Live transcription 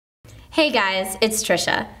Hey guys, it's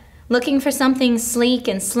Trisha. Looking for something sleek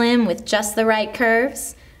and slim with just the right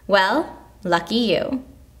curves? Well, lucky you.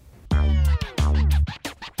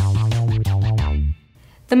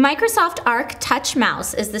 The Microsoft Arc Touch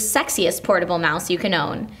mouse is the sexiest portable mouse you can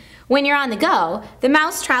own. When you're on the go, the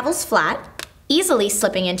mouse travels flat, easily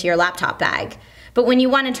slipping into your laptop bag. But when you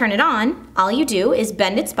want to turn it on, all you do is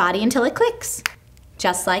bend its body until it clicks.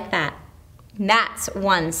 Just like that. That's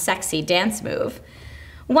one sexy dance move.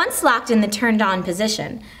 Once locked in the turned on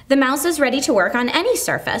position, the mouse is ready to work on any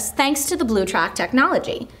surface thanks to the BlueTrack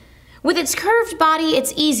technology. With its curved body,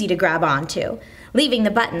 it's easy to grab onto, leaving the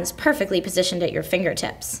buttons perfectly positioned at your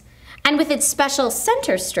fingertips. And with its special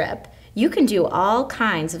center strip, you can do all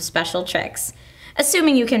kinds of special tricks,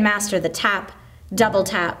 assuming you can master the tap, double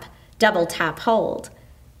tap hold.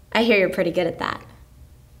 I hear you're pretty good at that.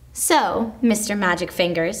 So, Mr. Magic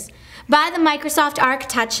Fingers, buy the Microsoft Arc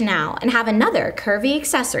Touch now and have another curvy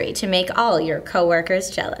accessory to make all your coworkers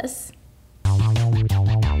jealous.